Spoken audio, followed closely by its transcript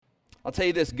I'll tell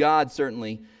you this, God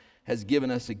certainly has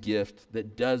given us a gift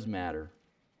that does matter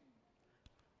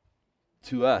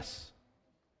to us.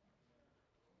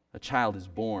 A child is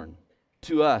born.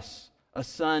 To us, a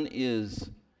son is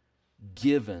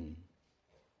given.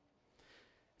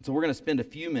 So we're going to spend a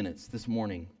few minutes this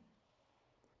morning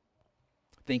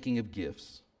thinking of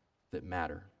gifts that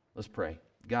matter. Let's pray.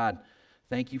 God,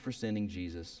 thank you for sending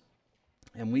Jesus.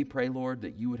 And we pray, Lord,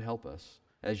 that you would help us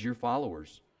as your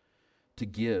followers to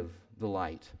give the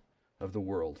light of the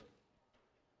world.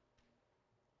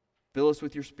 Fill us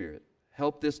with your Spirit.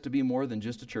 Help this to be more than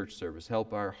just a church service.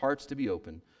 Help our hearts to be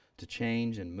open to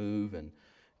change and move and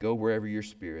go wherever your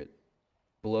Spirit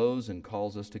blows and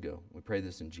calls us to go. We pray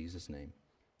this in Jesus' name.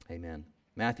 Amen.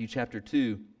 Matthew chapter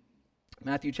 2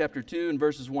 and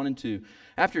verses 1 and 2.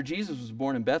 After Jesus was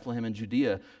born in Bethlehem in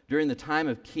Judea, during the time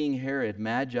of King Herod,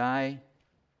 Magi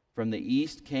from the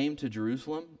east came to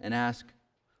Jerusalem and asked,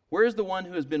 "Where is the one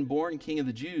who has been born King of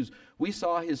the Jews? We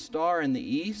saw his star in the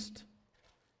east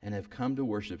and have come to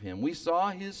worship him." We saw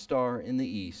his star in the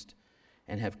east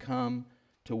and have come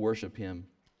to worship him.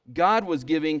 God was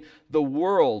giving the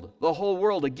world, the whole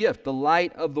world, a gift, the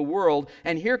light of the world.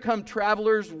 And here come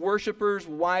travelers, worshipers,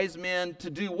 wise men to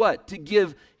do what? To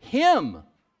give him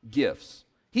gifts.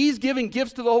 He's giving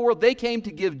gifts to the whole world. They came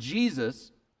to give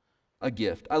Jesus a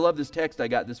gift. I love this text I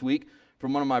got this week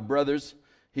from one of my brothers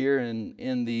here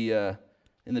in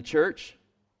the church.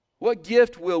 What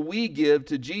gift will we give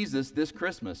to Jesus this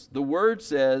Christmas? The Word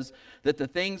says that the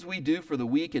things we do for the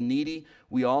weak and needy,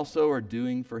 we also are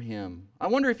doing for him. I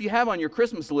wonder if you have on your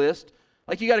Christmas list,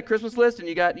 like you got a Christmas list and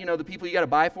you got, the people you got to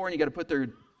buy for and you got to put their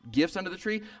gifts under the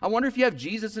tree. I wonder if you have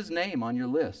Jesus' name on your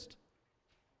list.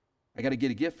 I got to get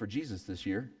a gift for Jesus this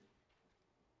year.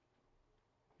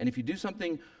 And if you do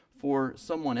something for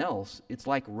someone else, it's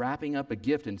like wrapping up a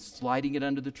gift and sliding it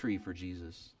under the tree for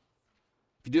Jesus.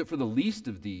 If you do it for the least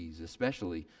of these,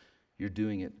 especially, you're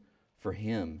doing it for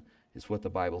him, is what the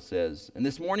Bible says. And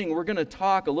this morning, we're going to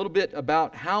talk a little bit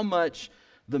about how much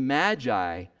the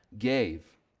Magi gave.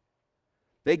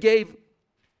 They gave,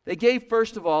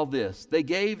 first of all, this. They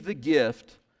gave the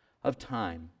gift of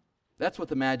time. That's what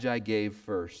the Magi gave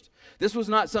first. This was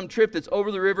not some trip that's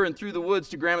over the river and through the woods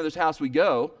to grandmother's house we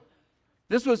go.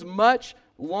 This was much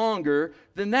longer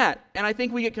than that. And I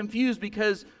think we get confused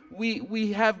because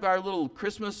we have our little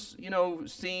Christmas,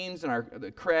 scenes and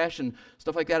the creche and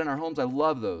stuff like that in our homes. I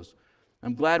love those.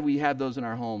 I'm glad we have those in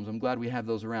our homes. I'm glad we have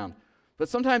those around. But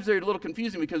sometimes they're a little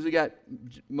confusing because we got,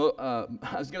 I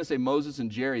was going to say Moses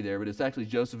and Jerry there, but it's actually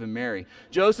Joseph and Mary.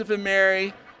 Joseph and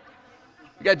Mary.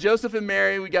 We got Joseph and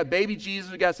Mary. We got baby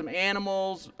Jesus. We got some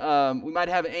animals. We might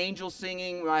have angels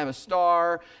singing. We might have a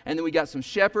star. And then we got some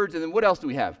shepherds. And then what else do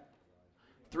we have?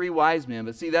 3 wise men.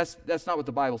 But see, that's not what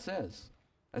the Bible says.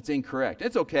 That's incorrect.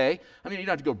 It's okay. I mean, you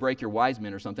don't have to go break your wise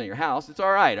men or something at your house. It's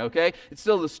all right, okay? It's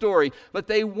still the story. But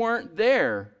they weren't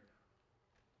there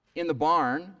in the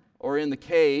barn or in the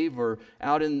cave or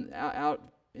out in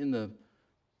the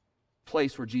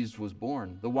place where Jesus was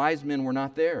born. The wise men were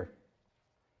not there.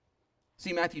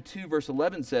 See, Matthew 2, verse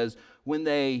 11 says, when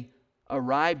they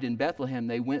arrived in Bethlehem,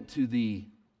 they went to the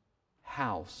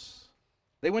house.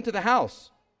 They went to the house.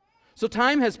 So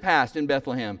time has passed in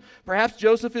Bethlehem. Perhaps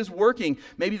Joseph is working.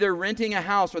 Maybe they're renting a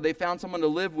house or they found someone to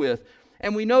live with.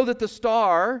 And we know that the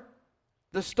star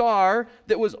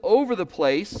that was over the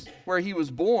place where he was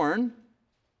born,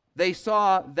 they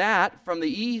saw that from the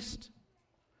east.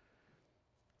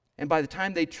 And by the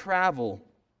time they travel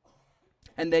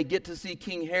and they get to see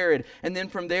King Herod, and then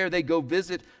from there they go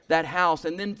visit that house,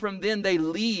 and then from then they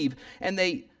leave and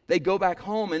they go back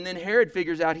home, and then Herod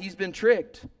figures out he's been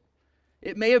tricked.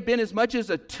 It may have been as much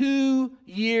as a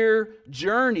 2-year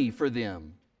journey for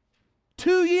them.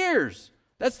 2 years.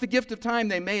 That's the gift of time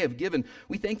they may have given.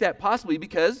 We think that possibly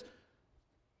because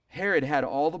Herod had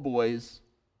all the boys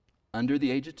under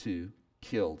the age of 2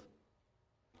 killed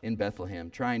in Bethlehem,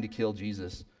 trying to kill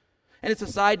Jesus. And it's a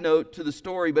side note to the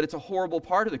story, but it's a horrible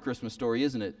part of the Christmas story,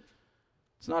 isn't it?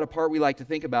 It's not a part we like to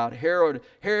think about. Herod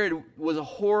was a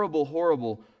horrible,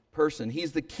 horrible person.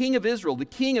 He's the king of Israel, the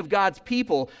king of God's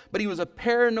people, but he was a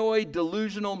paranoid,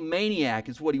 delusional maniac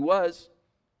is what he was.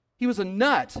 He was a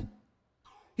nut.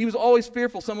 He was always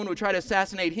fearful someone would try to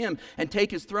assassinate him and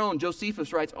take his throne.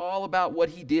 Josephus writes all about what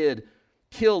he did.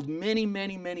 Killed many,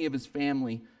 many, many of his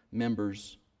family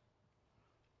members.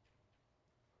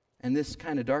 And this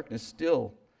kind of darkness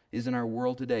still is in our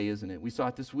world today, isn't it? We saw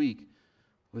it this week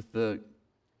with the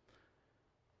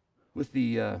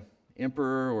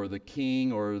emperor or the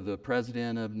king or the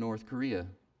president of North Korea.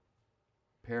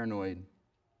 Paranoid.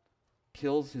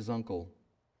 Kills his uncle.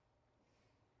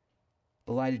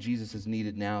 The light of Jesus is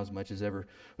needed now as much as ever.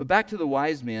 But back to the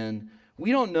wise men,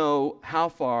 we don't know how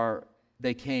far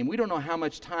they came. We don't know how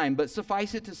much time, but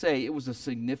suffice it to say, it was a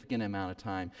significant amount of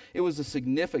time. It was a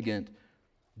significant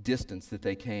distance that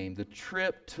they came. The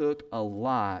trip took a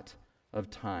lot of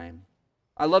time.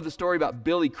 I love the story about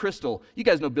Billy Crystal. You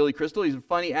guys know Billy Crystal. He's a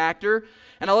funny actor.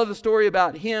 And I love the story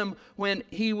about him when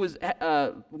he was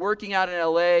working out in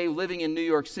L.A., living in New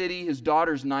York City. His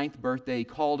daughter's 9th birthday. He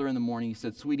called her in the morning. He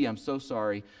said, "Sweetie, I'm so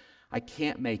sorry. I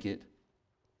can't make it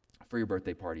for your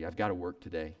birthday party. I've got to work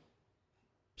today."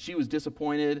 She was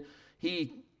disappointed.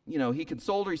 He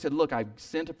consoled her. He said, "Look, I've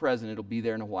sent a present. It'll be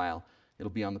there in a while.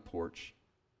 It'll be on the porch."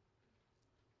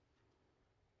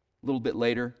 A little bit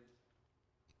later,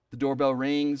 the doorbell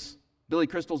rings. Billy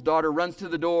Crystal's daughter runs to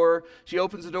the door. She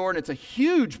opens the door, and it's a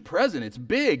huge present. It's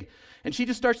big. And she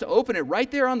just starts to open it right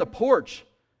there on the porch.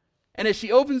 And as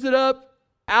she opens it up,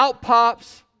 out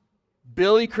pops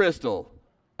Billy Crystal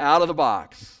out of the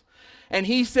box. And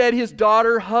he said his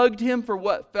daughter hugged him for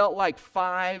what felt like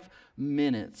 5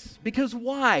 minutes. Because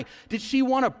why? Did she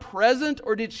want a present,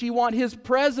 or did she want his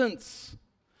presence?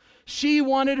 She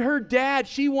wanted her dad.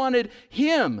 She wanted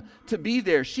him to be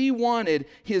there. She wanted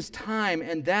his time,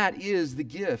 and that is the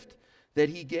gift that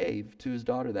he gave to his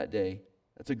daughter that day.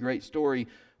 That's a great story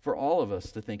for all of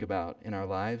us to think about in our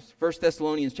lives. 1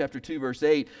 Thessalonians chapter 2, verse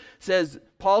 8 says,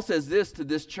 Paul says this to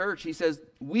this church. He says,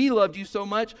 "We loved you so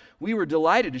much, we were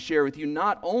delighted to share with you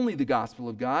not only the gospel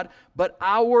of God, but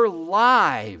our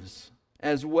lives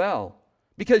as well,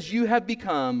 because you have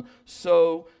become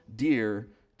so dear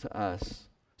to us."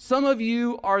 Some of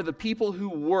you are the people who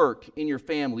work in your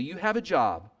family. You have a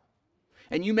job,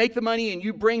 and you make the money, and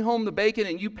you bring home the bacon,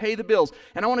 and you pay the bills.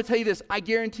 And I want to tell you this, I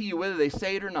guarantee you, whether they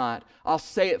say it or not, I'll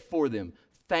say it for them.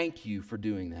 Thank you for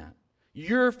doing that.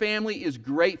 Your family is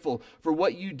grateful for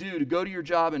what you do to go to your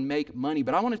job and make money.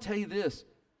 But I want to tell you this,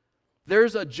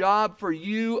 there's a job for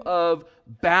you of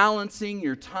balancing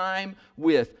your time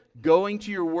with going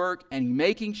to your work and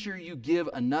making sure you give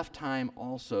enough time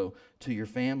also to your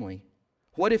family.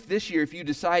 What if this year, if you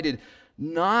decided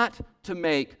not to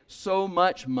make so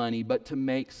much money, but to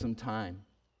make some time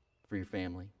for your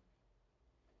family?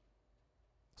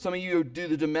 Some of you do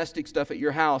the domestic stuff at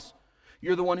your house.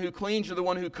 You're the one who cleans, you're the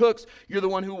one who cooks, you're the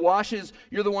one who washes,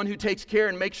 you're the one who takes care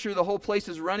and makes sure the whole place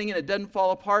is running and it doesn't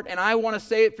fall apart. And I want to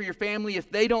say it for your family,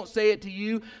 if they don't say it to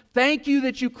you, thank you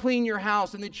that you clean your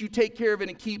house and that you take care of it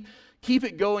and keep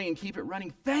it going and keep it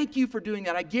running. Thank you for doing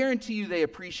that. I guarantee you they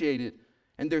appreciate it.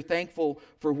 And they're thankful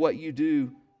for what you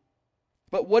do.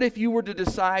 But what if you were to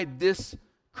decide this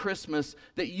Christmas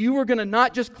that you were going to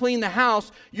not just clean the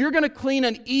house, you're going to clean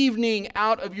an evening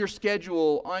out of your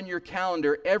schedule on your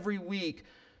calendar every week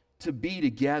to be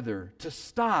together, to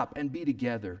stop and be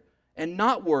together, and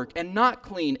not work and not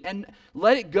clean, and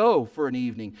let it go for an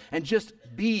evening and just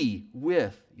be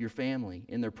with your family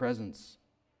in their presence.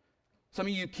 Some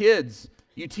of you kids,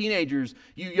 you teenagers,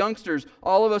 you youngsters,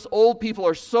 all of us old people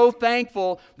are so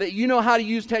thankful that you know how to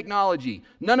use technology.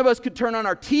 None of us could turn on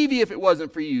our TV if it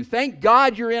wasn't for you. Thank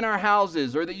God you're in our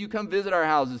houses or that you come visit our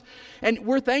houses. And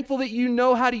we're thankful that you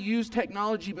know how to use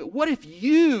technology. But what if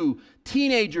you,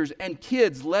 teenagers and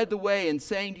kids, led the way in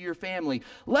saying to your family,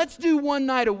 let's do one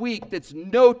night a week that's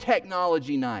no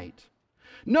technology night.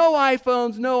 No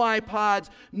iPhones, no iPods,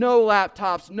 no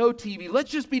laptops, no TV.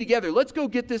 Let's just be together. Let's go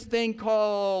get this thing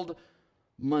called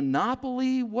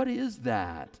Monopoly. What is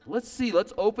that? Let's see.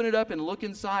 Let's open it up and look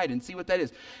inside and see what that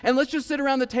is. And let's just sit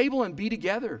around the table and be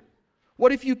together.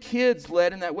 What if you kids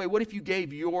led in that way? What if you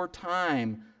gave your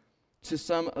time to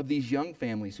some of these young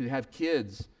families who have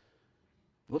kids?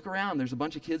 Look around. There's a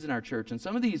bunch of kids in our church, and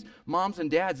some of these moms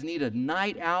and dads need a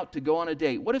night out to go on a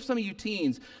date. What if some of you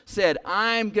teens said,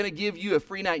 I'm going to give you a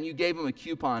free night, and you gave them a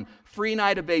coupon, free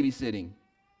night of babysitting.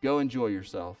 Go enjoy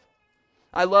yourself.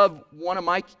 I love what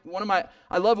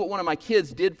one of my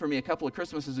kids did for me a couple of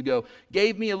Christmases ago.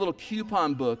 Gave me a little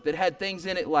coupon book that had things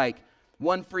in it like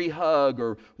one free hug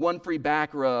or one free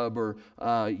back rub or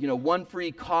one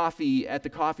free coffee at the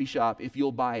coffee shop if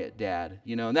you'll buy it, Dad,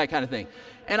 and that kind of thing.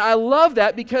 And I love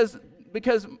that because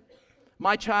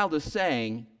my child is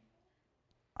saying,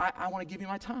 I want to give you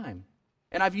my time.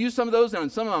 And I've used some of those,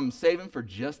 and some of them I'm saving for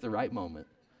just the right moment.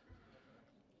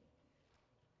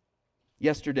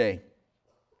 Yesterday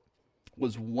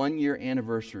was 1 year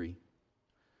anniversary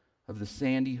of the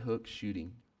Sandy Hook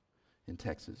shooting in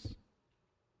Texas.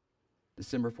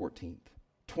 December 14th.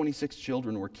 26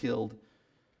 children were killed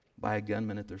by a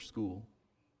gunman at their school.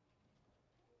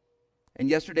 And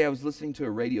yesterday I was listening to a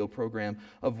radio program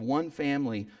of one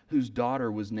family whose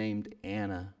daughter was named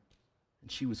Anna,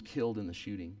 and she was killed in the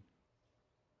shooting.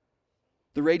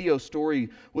 The radio story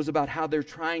was about how they're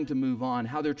trying to move on,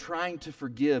 how they're trying to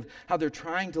forgive, how they're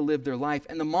trying to live their life.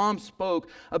 And the mom spoke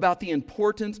about the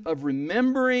importance of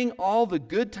remembering all the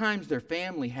good times their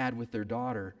family had with their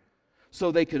daughter so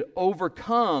they could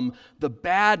overcome the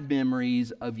bad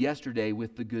memories of yesterday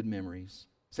with the good memories.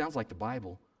 Sounds like the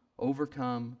Bible.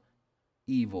 Overcome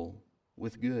evil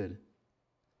with good.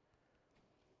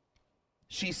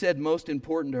 She said most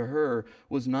important to her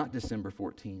was not December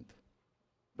 14th,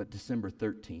 but December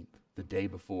 13th, the day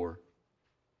before.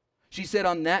 She said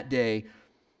on that day,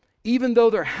 even though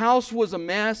their house was a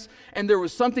mess and there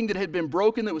was something that had been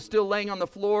broken that was still laying on the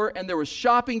floor and there was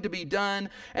shopping to be done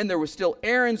and there was still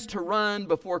errands to run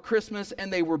before Christmas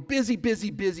and they were busy,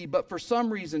 but for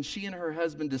some reason she and her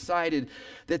husband decided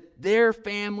that their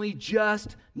family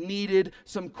just needed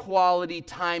some quality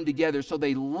time together. So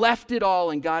they left it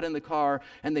all and got in the car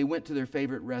and they went to their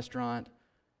favorite restaurant.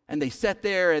 And they sat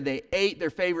there and they ate their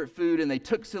favorite food and they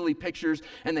took silly pictures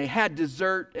and they had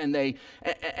dessert and they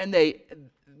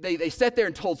sat there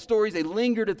and told stories. They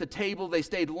lingered at the table. They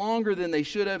stayed longer than they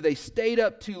should have. They stayed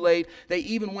up too late. They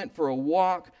even went for a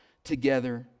walk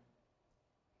together.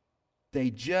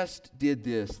 They just did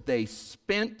this. They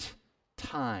spent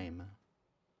time.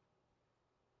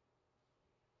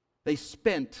 They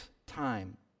spent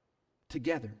time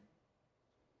together.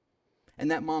 And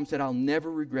that mom said, I'll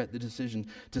never regret the decision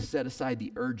to set aside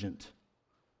the urgent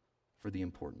for the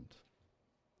important.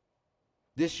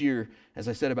 This year, as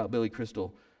I said about Billy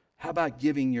Crystal, how about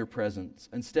giving your presents?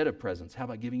 Instead of presents, how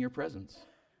about giving your presents?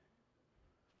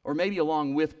 Or maybe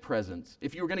along with presents.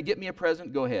 If you were going to get me a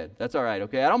present, go ahead. That's all right,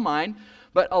 okay? I don't mind.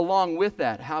 But along with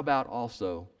that, how about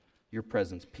also your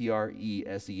presents? Presence.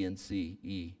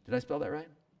 Did I spell that right?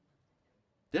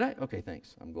 Did I? Okay,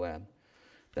 thanks. I'm glad.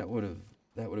 That would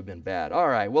have been bad. All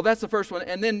right, well, that's the first one.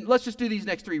 And then let's just do these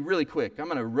next three really quick. I'm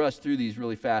going to rush through these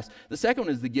really fast. The second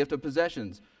one is the gift of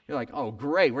possessions. You're like, oh,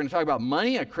 great. We're going to talk about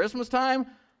money at Christmas time?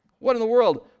 What in the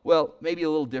world? Well, maybe a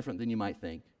little different than you might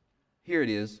think. Here it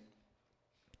is.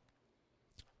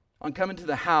 On coming to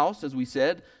the house, as we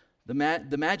said, the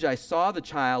Magi saw the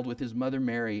child with his mother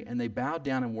Mary, and they bowed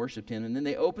down and worshiped him. And then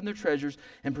they opened their treasures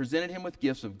and presented him with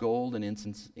gifts of gold and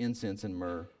incense and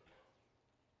myrrh.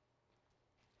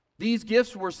 These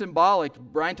gifts were symbolic.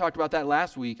 Brian talked about that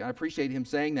last week. I appreciate him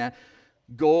saying that.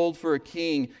 Gold for a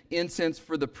king, incense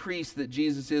for the priest that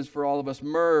Jesus is for all of us,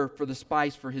 myrrh for the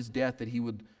spice for his death that he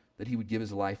would give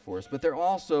his life for us. But they're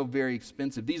also very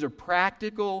expensive. These are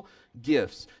practical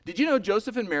gifts. Did you know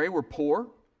Joseph and Mary were poor?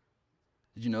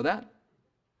 Did you know that?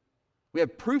 We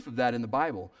have proof of that in the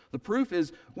Bible. The proof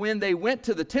is when they went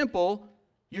to the temple,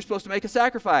 you're supposed to make a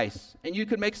sacrifice. And you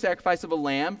could make a sacrifice of a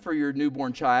lamb for your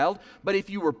newborn child. But if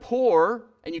you were poor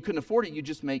and you couldn't afford it, you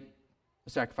just make a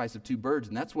sacrifice of 2 birds.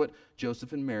 And that's what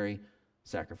Joseph and Mary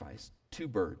sacrificed. 2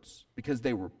 birds. Because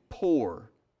they were poor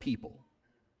people.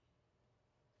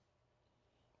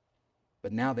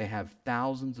 But now they have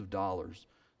thousands of dollars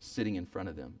sitting in front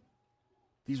of them.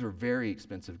 These were very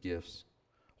expensive gifts.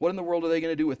 What in the world are they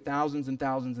going to do with thousands and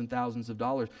thousands and thousands of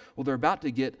dollars? Well, they're about to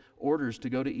get orders to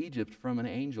go to Egypt from an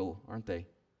angel, aren't they?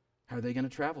 How are they going to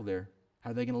travel there?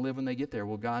 How are they going to live when they get there?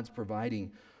 Well, God's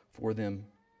providing for them.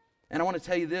 And I want to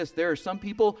tell you this. There are some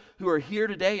people who are here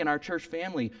today in our church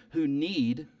family who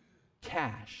need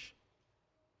cash.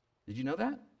 Did you know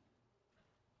that?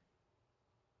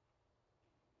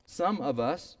 Some of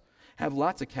us have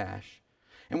lots of cash.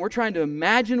 And we're trying to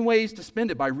imagine ways to spend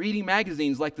it by reading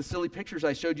magazines like the silly pictures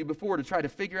I showed you before to try to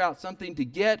figure out something to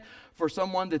get for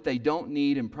someone that they don't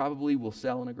need and probably will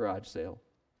sell in a garage sale.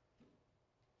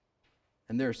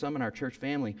 And there are some in our church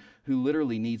family who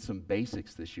literally need some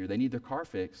basics this year. They need their car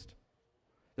fixed.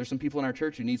 There's some people in our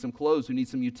church who need some clothes, who need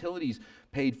some utilities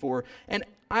paid for. And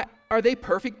are they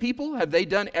perfect people? Have they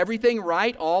done everything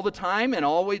right all the time and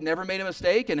always never made a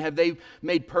mistake? And have they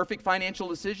made perfect financial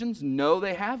decisions? No,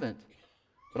 they haven't.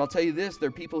 But I'll tell you this, there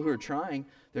are people who are trying.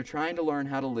 They're trying to learn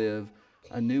how to live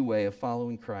a new way of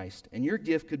following Christ. And your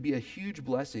gift could be a huge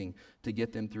blessing to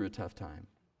get them through a tough time,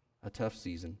 a tough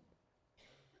season.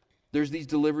 There's these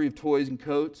delivery of toys and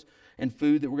coats and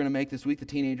food that we're going to make this week, the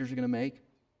teenagers are going to make.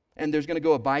 And there's going to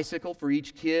go a bicycle for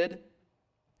each kid.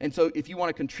 And so if you want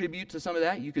to contribute to some of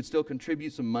that, you could still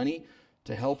contribute some money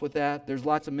to help with that. There's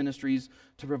lots of ministries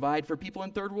to provide for people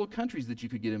in third world countries that you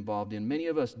could get involved in. Many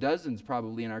of us, dozens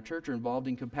probably in our church, are involved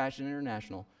in Compassion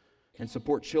International and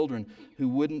support children who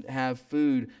wouldn't have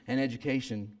food and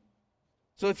education.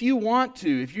 So if you want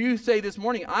to, if you say this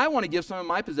morning, I want to give some of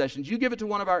my possessions, you give it to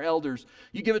one of our elders.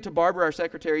 You give it to Barbara, our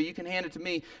secretary. You can hand it to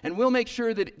me. And we'll make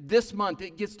sure that this month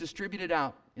it gets distributed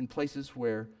out in places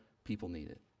where people need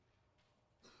it.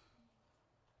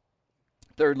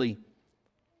 Thirdly,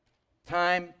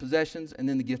 Time, possessions, and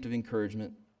then the gift of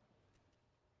encouragement.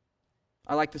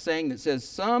 I like the saying that says,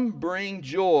 some bring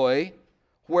joy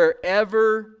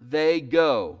wherever they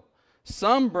go.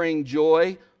 Some bring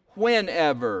joy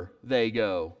whenever they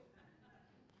go.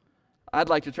 I'd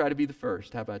like to try to be the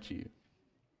first. How about you? It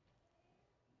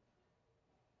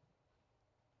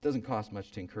doesn't cost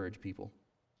much to encourage people.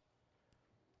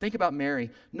 Think about Mary.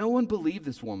 No one believed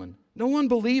this woman. No one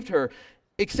believed her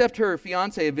except her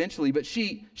fiance eventually, but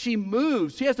she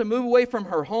moves. She has to move away from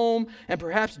her home, and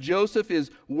perhaps Joseph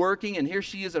is working, and here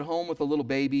she is at home with a little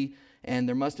baby, and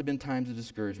there must have been times of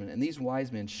discouragement. And these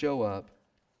wise men show up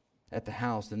at the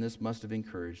house, and this must have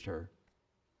encouraged her.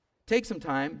 Take some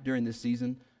time during this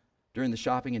season, during the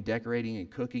shopping and decorating and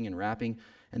cooking and wrapping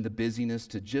and the busyness,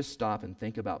 to just stop and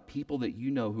think about people that you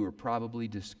know who are probably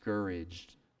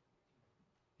discouraged.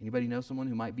 Anybody know someone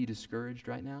who might be discouraged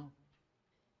right now?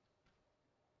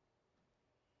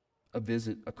 A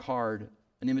visit, a card,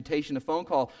 an invitation, a phone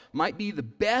call might be the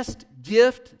best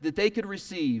gift that they could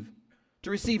receive,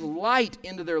 to receive light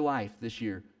into their life this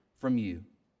year from you.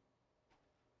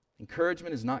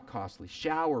 Encouragement is not costly.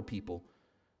 Shower people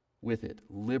with it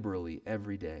liberally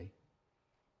every day.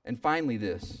 And finally,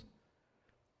 this: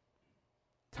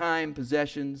 time,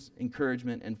 possessions,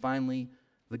 encouragement, and finally,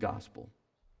 the gospel.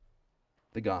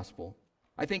 The gospel.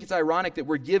 I think it's ironic that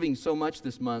we're giving so much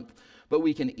this month, but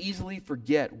we can easily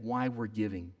forget why we're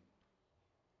giving.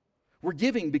 We're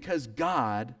giving because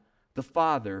God, the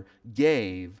Father,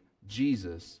 gave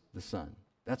Jesus, the Son.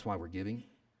 That's why we're giving.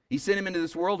 He sent him into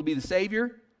this world to be the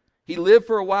Savior. He lived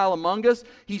for a while among us.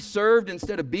 He served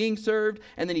instead of being served,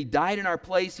 and then he died in our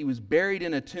place. He was buried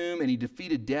in a tomb, and he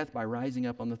defeated death by rising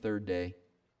up on the third day.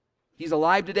 He's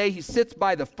alive today. He sits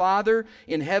by the Father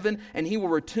in heaven, and he will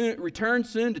return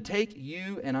soon to take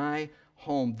you and I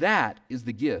home. That is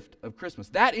the gift of Christmas.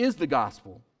 That is the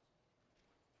gospel.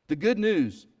 The good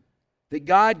news that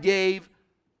God gave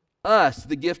us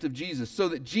the gift of Jesus so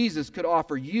that Jesus could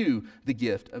offer you the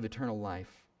gift of eternal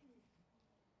life.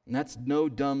 And that's no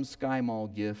dumb Sky Mall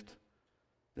gift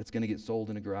that's going to get sold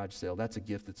in a garage sale. That's a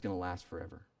gift that's going to last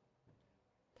forever.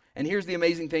 And here's the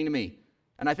amazing thing to me,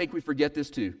 and I think we forget this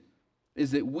too,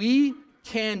 is that we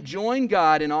can join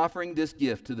God in offering this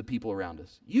gift to the people around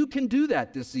us. You can do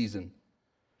that this season.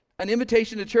 An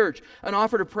invitation to church, an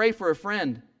offer to pray for a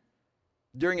friend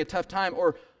during a tough time,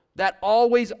 or that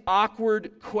always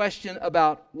awkward question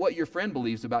about what your friend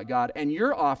believes about God, and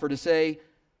your offer to say,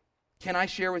 can I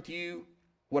share with you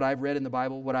what I've read in the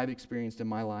Bible, what I've experienced in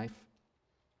my life?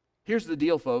 Here's the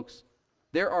deal, folks.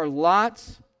 There are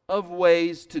lots of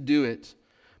ways to do it.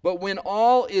 But when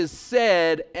all is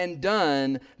said and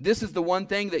done, this is the one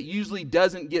thing that usually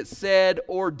doesn't get said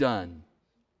or done,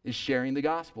 is sharing the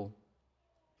gospel.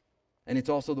 And it's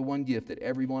also the one gift that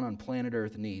everyone on planet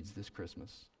Earth needs this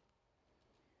Christmas.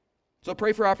 So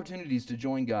pray for opportunities to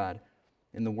join God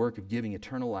in the work of giving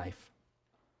eternal life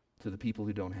to the people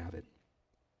who don't have it.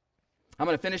 I'm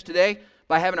going to finish today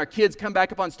by having our kids come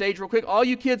back up on stage real quick. All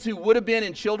you kids who would have been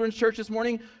in children's church this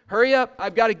morning, hurry up.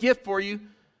 I've got a gift for you.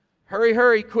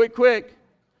 Hurry, quick.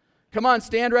 Come on,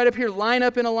 stand right up here. Line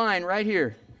up in a line right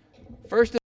here.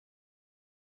 First